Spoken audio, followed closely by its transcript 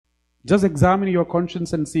Just examine your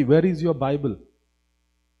conscience and see, where is your Bible?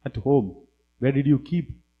 At home. Where did you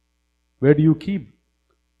keep? Where do you keep?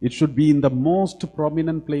 It should be in the most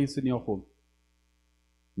prominent place in your home.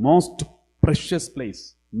 Most precious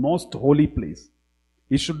place. Most holy place.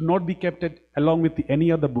 It should not be kept along with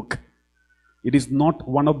any other book. It is not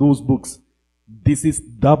one of those books. This is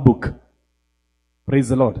the book. Praise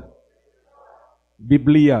the Lord.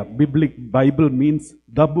 Bible means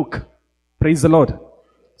the book. Praise the Lord.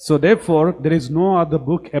 So therefore, there is no other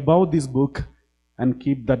book above this book, and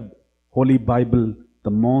keep that Holy Bible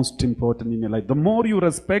the most important in your life. The more you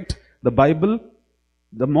respect the Bible,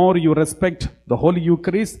 the more you respect the Holy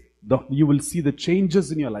Eucharist, you will see the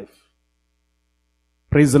changes in your life.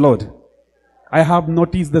 Praise the Lord. I have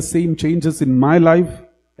noticed the same changes in my life,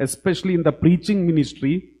 especially in the preaching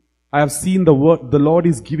ministry. I have seen the Lord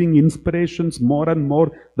is giving inspirations more and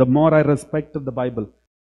more, the more I respect the Bible.